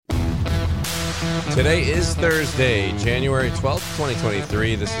Today is Thursday, January 12th,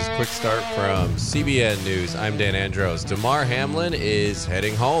 2023. This is Quick Start from CBN News. I'm Dan Andros. Damar Hamlin is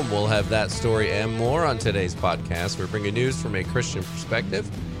heading home. We'll have that story and more on today's podcast. We're bringing news from a Christian perspective.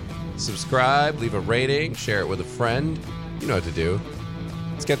 Subscribe, leave a rating, share it with a friend. You know what to do.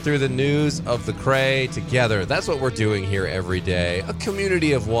 Let's get through the news of the cray together. That's what we're doing here every day. A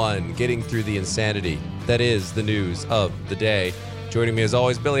community of one, getting through the insanity that is the news of the day. Joining me as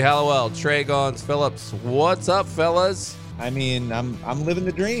always, Billy Hallowell, Trey Gons Phillips. What's up, fellas? I mean, I'm living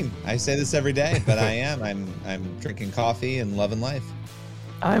the dream. I say this every day, but I am. I'm drinking coffee and loving life.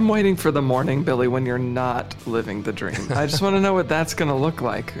 I'm waiting for the morning, Billy, when you're not living the dream. I just want to know what that's going to look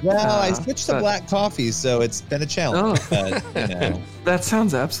like. Well, I switched to black coffee, so it's been a challenge. Oh. But, that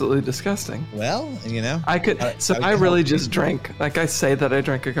sounds absolutely disgusting. Well, I could. I really just drink. Like I say that I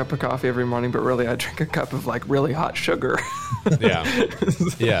drink a cup of coffee every morning, but really I drink a cup of like really hot sugar.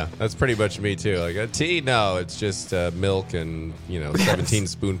 Yeah, that's pretty much me too. Like a tea, no, it's just milk and 17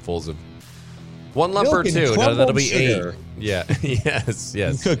 spoonfuls of. One lump or two. No, that'll be sugar. 8. Yeah. yes.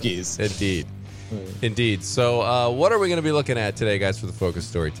 And cookies. Indeed. So what are we going to be looking at today, guys, for the focus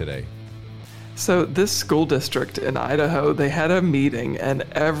story today? So this school district in Idaho, they had a meeting and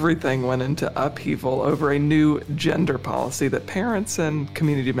everything went into upheaval over a new gender policy that parents and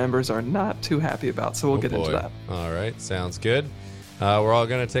community members are not too happy about. So we'll get into that. All right. Sounds good. We're all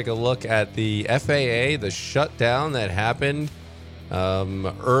going to take a look at the FAA, the shutdown that happened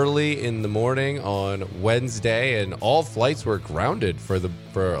early in the morning on Wednesday, and all flights were grounded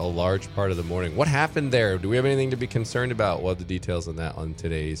for a large part of the morning. What happened there? Do we have anything to be concerned about? We'll have the details on that on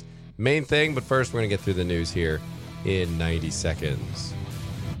today's main thing, but first we're going to get through the news here in 90 seconds.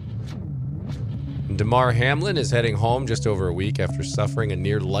 Damar Hamlin is heading home just over a week after suffering a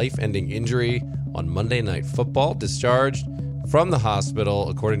near life-ending injury on Monday Night Football. Discharged from the hospital,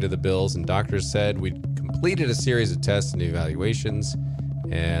 according to the Bills, and doctors said we'd completed a series of tests and evaluations,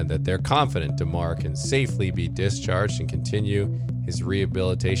 and that they're confident Damar can safely be discharged and continue his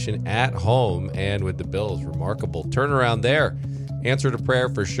rehabilitation at home. And with the Bills, remarkable turnaround there. Answer to prayer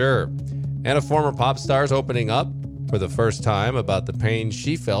for sure. And a former pop star's opening up for the first time about the pain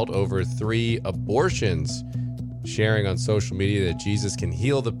she felt over 3 abortions, sharing on social media that Jesus can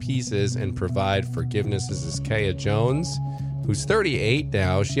heal the pieces and provide forgiveness. This is Kaya Jones, who's 38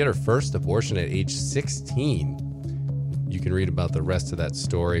 now. She had her first abortion at age 16. You can read about the rest of that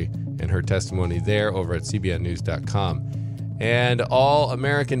story and her testimony there over at cbnnews.com. And all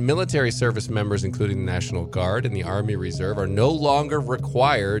American military service members, including the National Guard and the Army Reserve, are no longer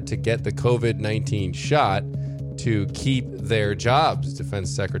required to get the COVID-19 shot to keep their jobs.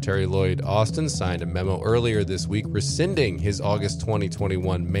 Defense Secretary Lloyd Austin signed a memo earlier this week rescinding his August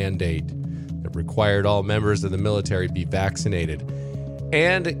 2021 mandate that required all members of the military be vaccinated.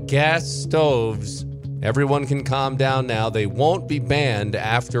 And gas stoves, everyone can calm down now. They won't be banned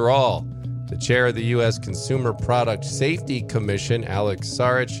after all. The chair of the U.S. Consumer Product Safety Commission, Alex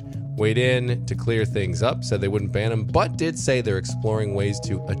Sarich, weighed in to clear things up, said they wouldn't ban them, but did say they're exploring ways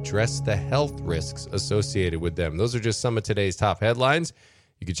to address the health risks associated with them. Those are just some of today's top headlines.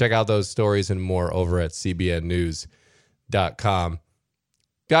 You can check out those stories and more over at cbnnews.com.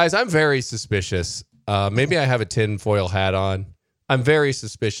 Guys, I'm very suspicious. Maybe I have a tinfoil hat on. I'm very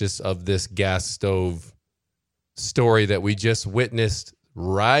suspicious of this gas stove story that we just witnessed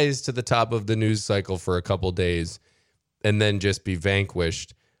rise to the top of the news cycle for a couple days and then just be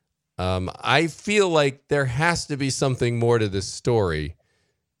vanquished. I feel like there has to be something more to this story.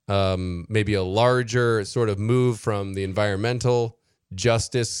 Maybe a larger sort of move from the environmental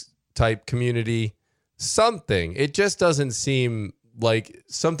justice type community. Something. It just doesn't seem like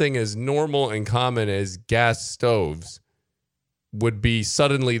something as normal and common as gas stoves would be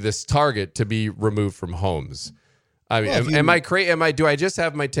suddenly this target to be removed from homes. I mean, am I crazy? Do I just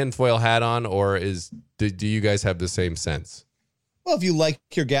have my tinfoil hat on, or do you guys have the same sense? Well, if you like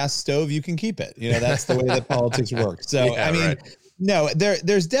your gas stove, you can keep it. That's the way that politics works. So, yeah, I mean, right. No,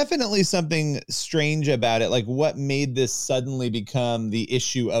 there's definitely something strange about it. Like, what made this suddenly become the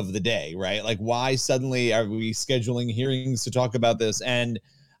issue of the day, right? Like, why suddenly are we scheduling hearings to talk about this? And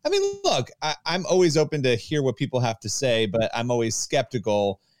I mean, look, I'm always open to hear what people have to say, but I'm always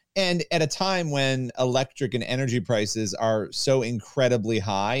skeptical. And at a time when electric and energy prices are so incredibly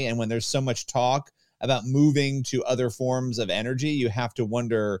high, and when there's so much talk about moving to other forms of energy, you have to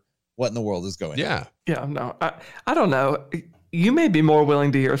wonder what in the world is going on. Yeah, no, I don't know. you may be more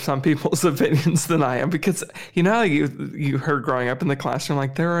willing to hear some people's opinions than I am, because you know how you heard growing up in the classroom,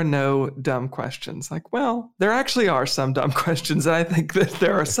 like, there are no dumb questions. Like, well, there actually are some dumb questions. And I think that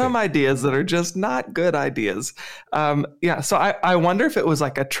there are some ideas that are just not good ideas. So I wonder if it was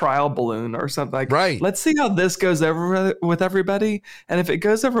like a trial balloon or something. Like, right. Let's see how this goes over with everybody. And if it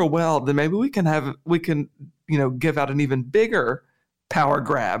goes over well, then maybe we can give out an even bigger power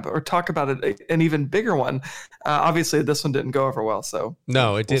grab or talk about an even bigger one. Obviously, this one didn't go over well. So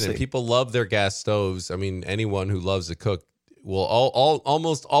no, it didn't. See. People love their gas stoves. I mean, anyone who loves to cook will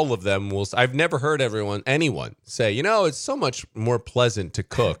almost all of them will. I've never heard anyone say, it's so much more pleasant to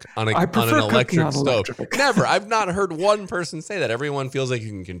cook on an electric stove. Never. I've not heard one person say that. Everyone feels like you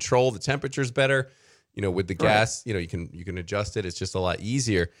can control the temperatures better. With the gas, you can adjust it. It's just a lot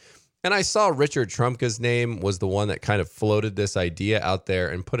easier. And I saw Richard Trumka's name was the one that kind of floated this idea out there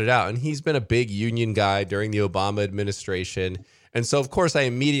and put it out. And he's been a big union guy during the Obama administration. And so, of course, I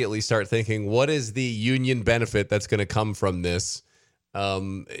immediately start thinking, what is the union benefit that's going to come from this? Are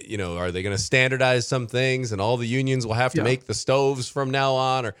they going to standardize some things and all the unions will have to make the stoves from now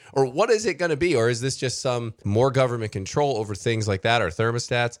on? Or what is it going to be? Or is this just some more government control over things like that or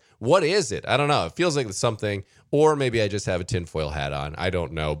thermostats? What is it? I don't know. It feels like it's something, or maybe I just have a tinfoil hat on. I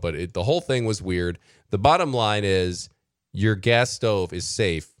don't know. But the whole thing was weird. The bottom line is your gas stove is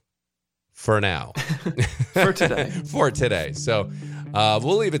safe for now. For today. For today. So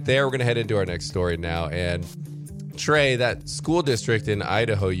we'll leave it there. We're going to head into our next story now. And Trey, that school district in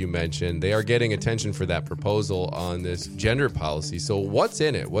Idaho you mentioned, they are getting attention for that proposal on this gender policy. So what's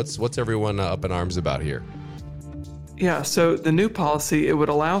in it? What's everyone up in arms about here? Yeah, so the new policy, it would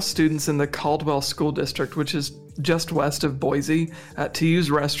allow students in the Caldwell School District, which is just west of Boise, to use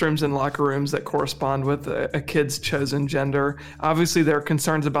restrooms and locker rooms that correspond with a kid's chosen gender. Obviously, there are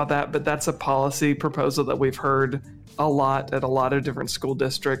concerns about that, but that's a policy proposal that we've heard a lot at a lot of different school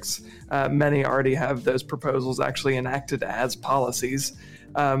districts. Many already have those proposals actually enacted as policies.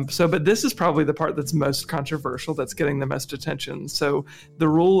 But this is probably the part that's most controversial, that's getting the most attention. So the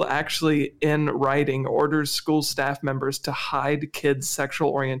rule actually in writing orders school staff members to hide kids'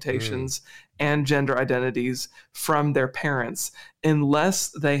 sexual orientations and gender identities from their parents unless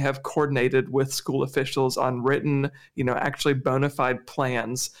they have coordinated with school officials on written, actually bona fide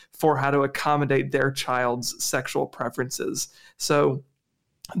plans for how to accommodate their child's sexual preferences. So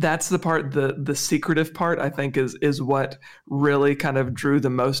that's the part, the secretive part, I think, is what really kind of drew the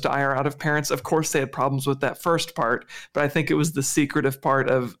most ire out of parents. Of course, they had problems with that first part, but I think it was the secretive part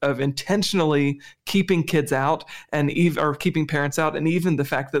of intentionally keeping kids out or keeping parents out, and even the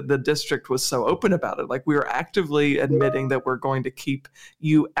fact that the district was so open about it. Like, we were actively admitting that we're going to keep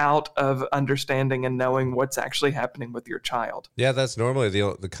you out of understanding and knowing what's actually happening with your child. Yeah, that's normally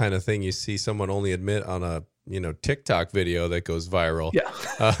the kind of thing you see someone only admit on a TikTok video that goes viral.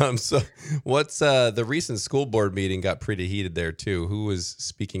 Yeah. So what's the recent school board meeting got pretty heated there too? Who was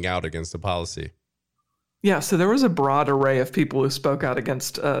speaking out against the policy? Yeah, so there was a broad array of people who spoke out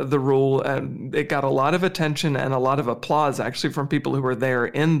against the rule, and it got a lot of attention and a lot of applause actually from people who were there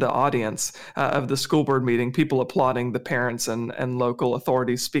in the audience of the school board meeting, people applauding the parents and local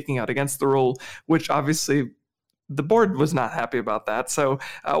authorities speaking out against the rule, which obviously the board was not happy about that. So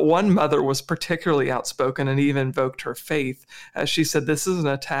one mother was particularly outspoken and even invoked her faith. She said, "This is an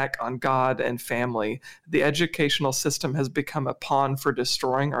attack on God and family. The educational system has become a pawn for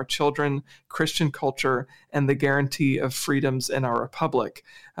destroying our children, Christian culture, and the guarantee of freedoms in our republic."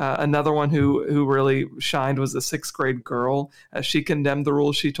 Another one who really shined was a 6th grade girl. She condemned the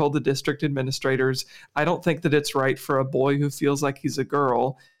rule. She told the district administrators, "I don't think that it's right for a boy who feels like he's a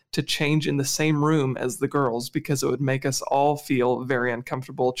girl to change in the same room as the girls, because it would make us all feel very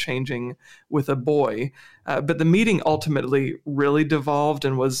uncomfortable changing with a boy." But the meeting ultimately really devolved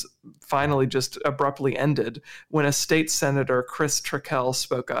and was finally just abruptly ended when a state senator, Chris Trickel,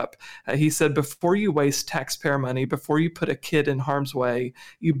 spoke up. He said, "Before you waste taxpayer money, before you put a kid in harm's way,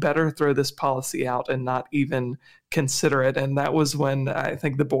 you better throw this policy out and not even consider it." And that was when I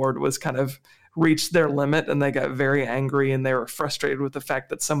think the board was kind of reached their limit, and they got very angry, and they were frustrated with the fact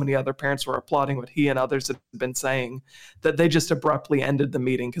that so many other parents were applauding what he and others had been saying, that they just abruptly ended the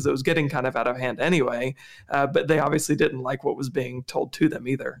meeting because it was getting kind of out of hand anyway. But they obviously didn't like what was being told to them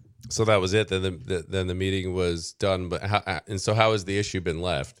either. So that was it. Then the meeting was done. But how has the issue been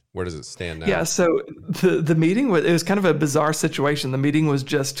left? Where does it stand now? Yeah, so the meeting was kind of a bizarre situation. The meeting was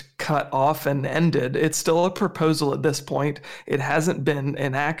just cut off and ended. It's still a proposal at this point. It hasn't been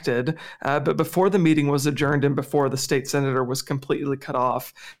enacted. But before the meeting was adjourned and before the state senator was completely cut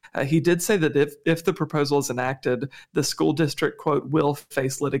off, he did say that if the proposal is enacted, the school district, quote, will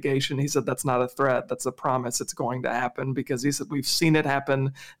face litigation. He said that's not a threat. That's a promise. It's going to happen, because he said we've seen it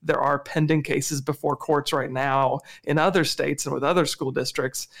happen. There are pending cases before courts right now in other states and with other school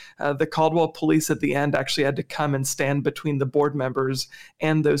districts. The Caldwell police at the end actually had to come and stand between the board members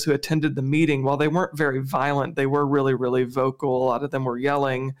and those who attended the meeting. While they weren't very violent, they were really, really vocal. A lot of them were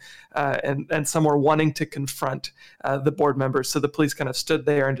yelling, and some were wanting to confront the board members. So the police kind of stood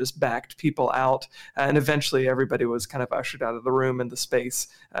there and just backed people out. And eventually everybody was kind of ushered out of the room and the space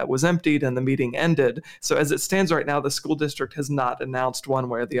was emptied and the meeting ended. So as it stands right now, the school district has not announced one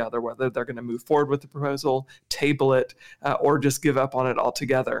way or the other whether they're going to move forward with the proposal, table it, or just give up on it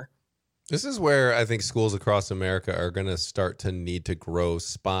altogether. This is where I think schools across America are going to start to need to grow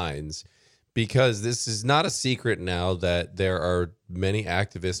spines, because this is not a secret now that there are many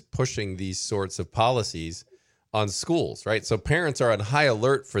activists pushing these sorts of policies on schools, right? So parents are on high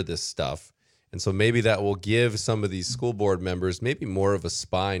alert for this stuff. And so maybe that will give some of these school board members maybe more of a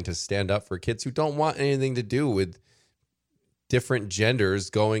spine to stand up for kids who don't want anything to do with different genders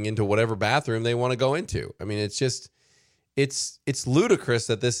going into whatever bathroom they want to go into. I mean, it's just, it's ludicrous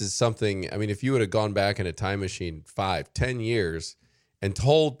that this is something. I mean, if you would have gone back in a time machine 5-10 years and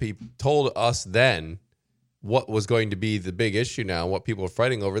told us then what was going to be the big issue now, what people are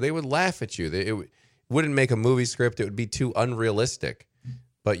fighting over, they would laugh at you. It wouldn't make a movie script. It would be too unrealistic.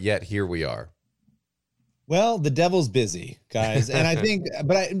 But yet here we are. Well, the devil's busy, guys. And I think,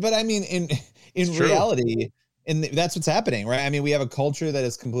 but I mean, in reality, and that's what's happening, right? I mean, we have a culture that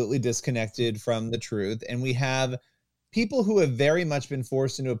is completely disconnected from the truth, and we have people who have very much been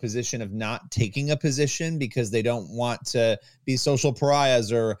forced into a position of not taking a position because they don't want to be social pariahs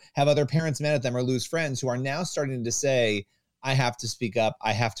or have other parents mad at them or lose friends, who are now starting to say, I have to speak up.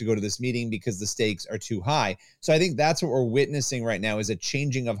 I have to go to this meeting because the stakes are too high. So I think that's what we're witnessing right now, is a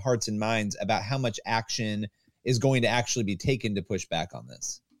changing of hearts and minds about how much action is going to actually be taken to push back on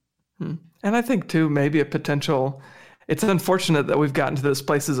this. And I think, too, maybe a potential, it's unfortunate that we've gotten to this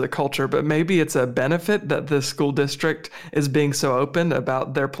place as a culture, but maybe it's a benefit that the school district is being so open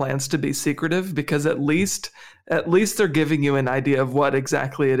about their plans to be secretive, because at least they're giving you an idea of what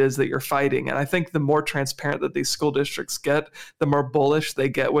exactly it is that you're fighting. And I think the more transparent that these school districts get, the more bullish they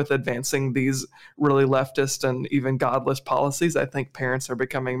get with advancing these really leftist and even godless policies. I think parents are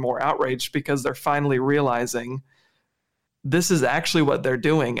becoming more outraged because they're finally realizing this is actually what they're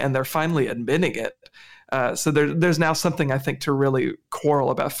doing, and they're finally admitting it. So there's now something, I think, to really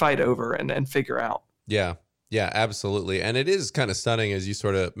quarrel about, fight over, and figure out. Yeah, absolutely. And it is kind of stunning, as you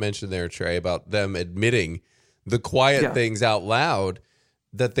sort of mentioned there, Trey, about them admitting the quiet things out loud,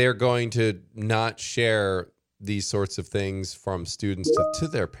 that they're going to not share these sorts of things from students to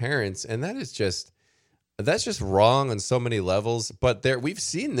their parents. And that's just wrong on so many levels. But we've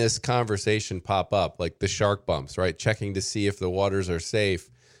seen this conversation pop up, like the shark bumps, right? Checking to see if the waters are safe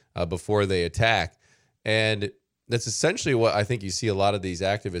before they attack. And that's essentially what I think you see a lot of these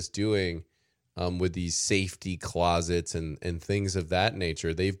activists doing with these safety closets and things of that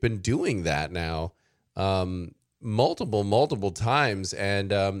nature. They've been doing that now multiple times. And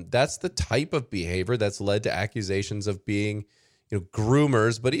that's the type of behavior that's led to accusations of being,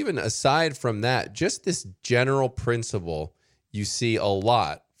 groomers. But even aside from that, just this general principle you see a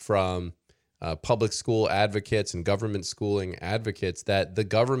lot from public school advocates and government schooling advocates, that the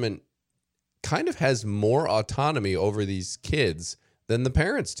government kind of has more autonomy over these kids than the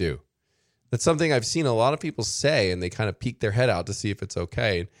parents do. That's something I've seen a lot of people say, and they kind of peek their head out to see if it's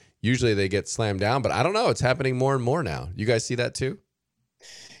okay. Usually they get slammed down, but I don't know. It's happening more and more now. You guys see that too?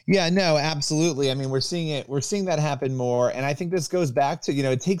 Yeah, no, absolutely. I mean, we're seeing it. We're seeing that happen more. And I think this goes back to,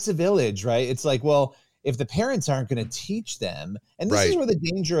 it takes a village, right? It's like, well, if the parents aren't going to teach them, and this is where the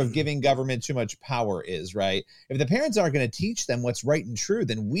danger of giving government too much power is, right? If the parents aren't going to teach them what's right and true,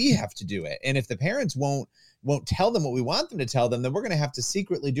 then we have to do it. And if the parents won't tell them what we want them to tell them, then we're going to have to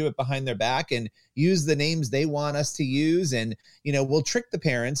secretly do it behind their back and use the names they want us to use. And, we'll trick the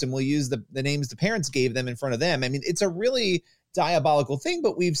parents and we'll use the names the parents gave them in front of them. I mean, it's a really diabolical thing,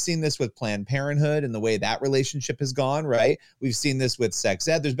 but we've seen this with Planned Parenthood and the way that relationship has gone, right? We've seen this with sex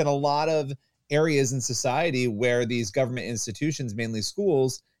ed. There's been a lot of areas in society where these government institutions, mainly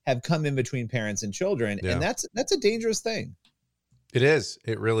schools, have come in between parents and children. Yeah. And that's a dangerous thing. It is.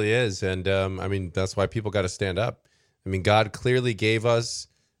 It really is. And I mean, that's why people got to stand up. I mean, God clearly gave us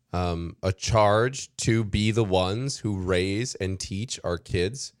a charge to be the ones who raise and teach our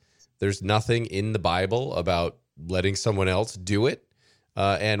kids. There's nothing in the Bible about letting someone else do it.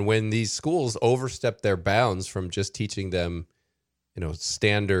 And when these schools overstep their bounds from just teaching them,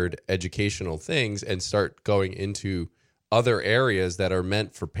 standard educational things and start going into other areas that are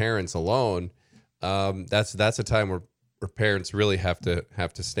meant for parents alone, that's a time where parents really have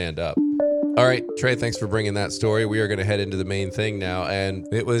to stand up. All right, Trey, thanks for bringing that story. We are going to head into the main thing now. And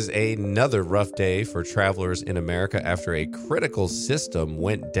it was another rough day for travelers in America after a critical system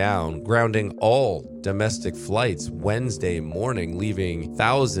went down, grounding all domestic flights Wednesday morning, leaving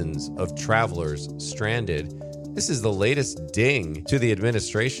thousands of travelers stranded. This is the latest ding to the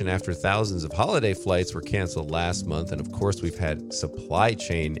administration after thousands of holiday flights were canceled last month. And of course, we've had supply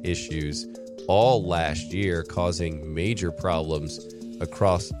chain issues all last year, causing major problems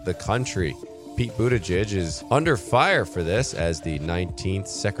across the country. Pete Buttigieg is under fire for this as the 19th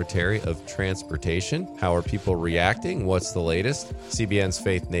Secretary of Transportation. How are people reacting? What's the latest? CBN's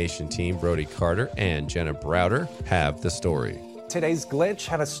Faith Nation team, Brody Carter and Jenna Browder, have the story. Today's glitch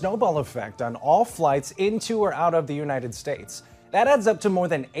had a snowball effect on all flights into or out of the United States. That adds up to more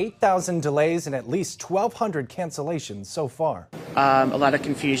than 8,000 delays and at least 1,200 cancellations so far. A lot of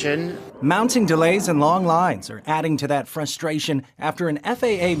confusion. Mounting delays and long lines are adding to that frustration after an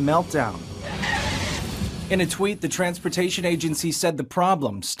FAA meltdown. In a tweet, the transportation agency said the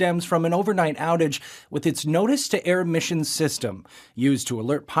problem stems from an overnight outage with its notice-to-air mission system, used to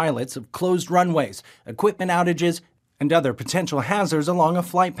alert pilots of closed runways, equipment outages, and other potential hazards along a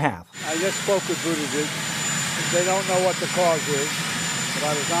flight path. I just spoke with Buttigieg. They don't know what the cause is, but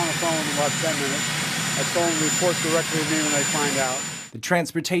I was on the phone in about 10 minutes. I told them to report directly to me when they find out. The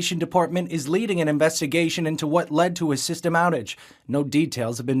Transportation Department is leading an investigation into what led to a system outage. No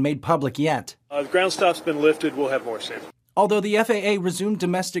details have been made public yet. The ground stop's been lifted. We'll have more soon. Although the FAA resumed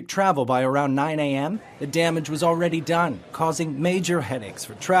domestic travel by around 9 a.m., the damage was already done, causing major headaches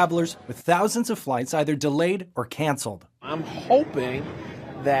for travelers, with thousands of flights either delayed or canceled. I'm hoping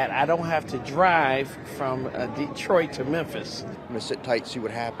that I don't have to drive from Detroit to Memphis. I'm going to sit tight, see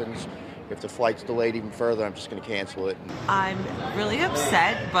what happens. If the flight's delayed even further, I'm just going to cancel it. I'm really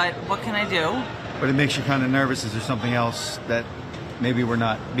upset, but what can I do? But it makes you kind of nervous. Is there something else that maybe we're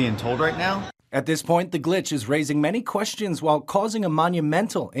not being told right now? At this point, the glitch is raising many questions while causing a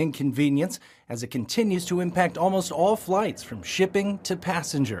monumental inconvenience as it continues to impact almost all flights from shipping to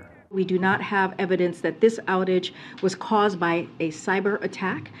passenger. We do not have evidence that this outage was caused by a cyber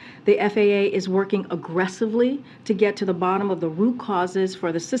attack. The FAA is working aggressively to get to the bottom of the root causes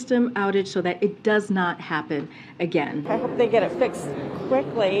for the system outage so that it does not happen again. I hope they get it fixed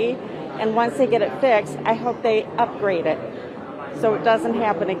quickly, and once they get it fixed, I hope they upgrade it so it doesn't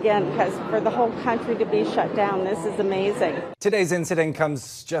happen again, because for the whole country to be shut down, this is amazing. Today's incident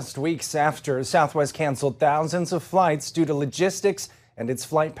comes just weeks after Southwest canceled thousands of flights due to logistics and its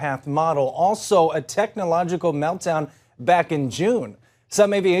flight path model. Also, a technological meltdown back in June.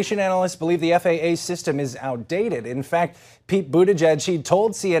 Some aviation analysts believe the FAA system is outdated. In fact, Pete Buttigieg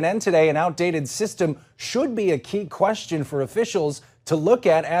told CNN today an outdated system should be a key question for officials to look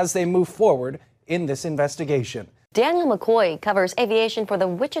at as they move forward in this investigation. Daniel McCoy covers aviation for the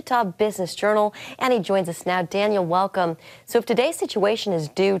Wichita Business Journal, and he joins us now. Daniel, welcome. So if today's situation is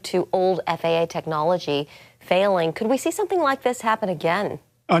due to old FAA technology failing, could we see something like this happen again?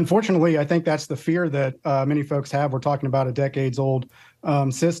 Unfortunately, I think that's the fear that many folks have. We're talking about a decades-old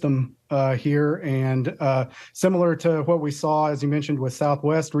system here, and similar to what we saw, as you mentioned, with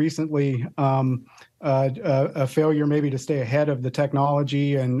Southwest recently, a failure maybe to stay ahead of the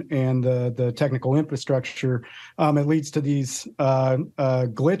technology and the technical infrastructure. It leads to these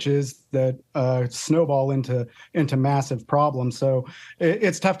glitches that snowball into massive problems. So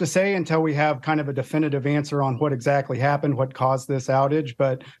it's tough to say until we have kind of a definitive answer on what exactly happened, what caused this outage.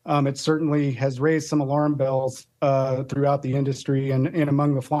 But it certainly has raised some alarm bells throughout the industry and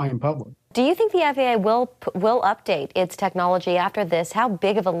among the flying public. Do you think the FAA will update its technology after this? How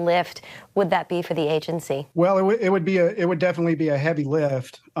big of a lift would that be for the agency? Well, it would definitely be a heavy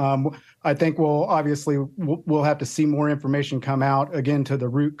lift. I think we'll have to see more information come out again to the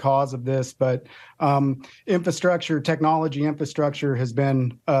root cause of this. But technology infrastructure has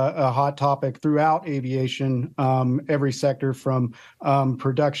been a hot topic throughout aviation, every sector from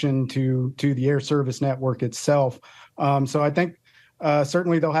production to the air service network itself. So I think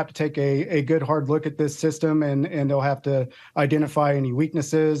certainly they'll have to take a good hard look at this system, and they'll have to identify any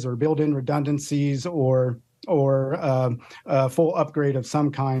weaknesses or build in redundancies or a full upgrade of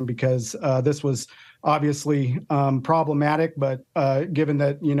some kind, because this was obviously problematic, but given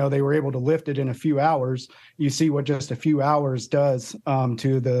that, they were able to lift it in a few hours, you see what just a few hours does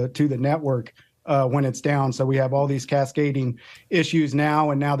to the network when it's down. So we have all these cascading issues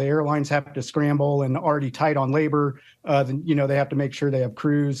now, and now the airlines have to scramble and already tight on labor. They have to make sure they have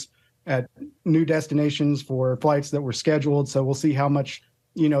crews at new destinations for flights that were scheduled. So we'll see how much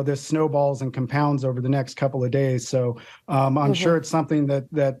this snowballs and compounds over the next couple of days. So I'm sure it's something that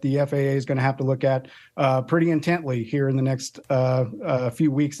the FAA is going to have to look at pretty intently here in the next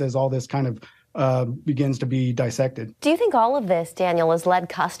few weeks as all this kind of begins to be dissected. Do you think all of this, Daniel, has led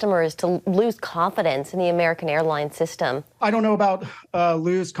customers to lose confidence in the American Airlines system? I don't know about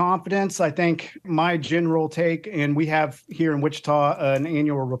lose confidence. I think my general take, and we have here in Wichita an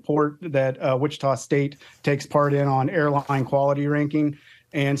annual report that Wichita State takes part in on airline quality ranking.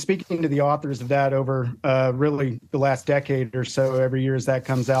 And speaking to the authors of that over really the last decade or so, every year as that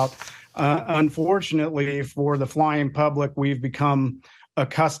comes out, unfortunately for the flying public, we've become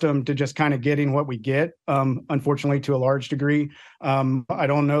accustomed to just kind of getting what we get, unfortunately, to a large degree. I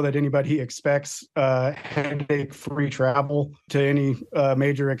don't know that anybody expects headache-free travel to any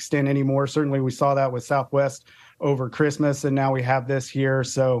major extent anymore. Certainly, we saw that with Southwest over Christmas, and now we have this here.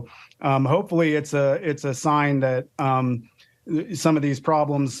 So hopefully it's a sign that some of these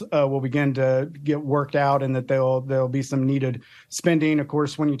problems will begin to get worked out, and that there'll be some needed spending. Of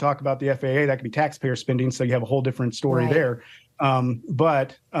course, when you talk about the FAA, that could be taxpayer spending, so you have a whole different story there.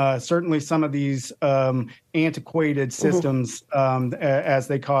 But certainly some of these antiquated systems, as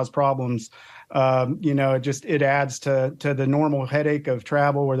they cause problems, it adds to the normal headache of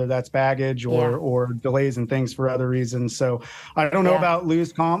travel, whether that's baggage or delays and things for other reasons. So I don't know about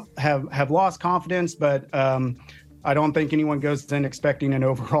have lost confidence, but I don't think anyone goes in expecting an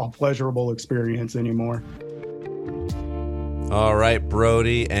overall pleasurable experience anymore. All right,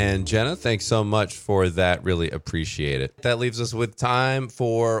 Brody and Jenna, thanks so much for that. Really appreciate it. That leaves us with time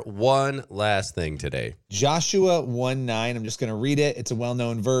for one last thing today. Joshua 1:9. I'm just going to read it. It's a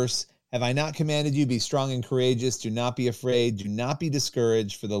well-known verse. Have I not commanded you, be strong and courageous? Do not be afraid. Do not be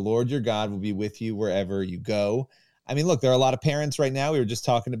discouraged, for the Lord your God will be with you wherever you go. I mean, look, there are a lot of parents right now, we were just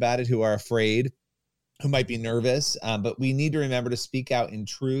talking about it, who are afraid, who might be nervous, but we need to remember to speak out in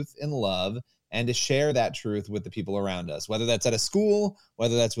truth and love, and to share that truth with the people around us, whether that's at a school,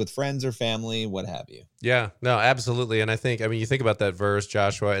 whether that's with friends or family, what have you. Yeah, no, absolutely. And I mean, you think about that verse,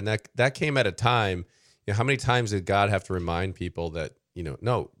 Joshua, and that came at a time, how many times did God have to remind people that,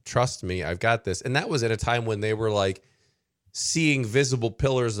 no, trust me, I've got this. And that was at a time when they were like seeing visible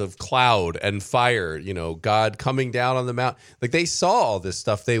pillars of cloud and fire, God coming down on the mountain. Like they saw all this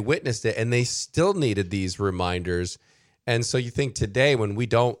stuff, they witnessed it, and they still needed these reminders. And so you think today, when we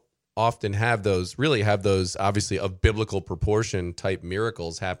don't often have those obviously of biblical proportion type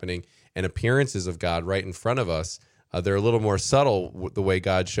miracles happening and appearances of God right in front of us, they're a little more subtle the way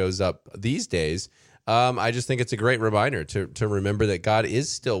God shows up these days. I just think it's a great reminder to remember that God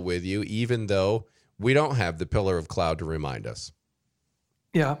is still with you, even though we don't have the pillar of cloud to remind us.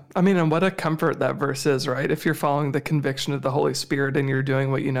 Yeah. I mean, and what a comfort that verse is, right? If you're following the conviction of the Holy Spirit and you're doing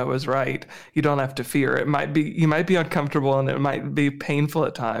what you know is right, you don't have to fear. You might be uncomfortable and it might be painful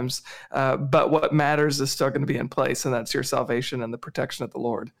at times, but what matters is still going to be in place, and that's your salvation and the protection of the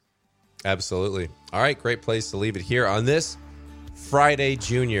Lord. Absolutely. All right. Great place to leave it here on this Friday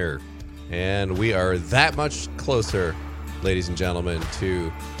Junior. And we are that much closer, ladies and gentlemen,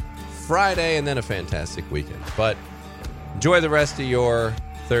 to Friday and then a fantastic weekend. But enjoy the rest of your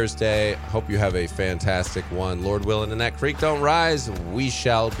Thursday. Hope you have a fantastic one. Lord willing, and that creek don't rise. We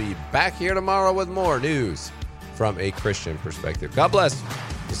shall be back here tomorrow with more news from a Christian perspective. God bless.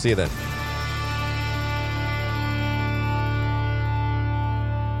 We'll see you then.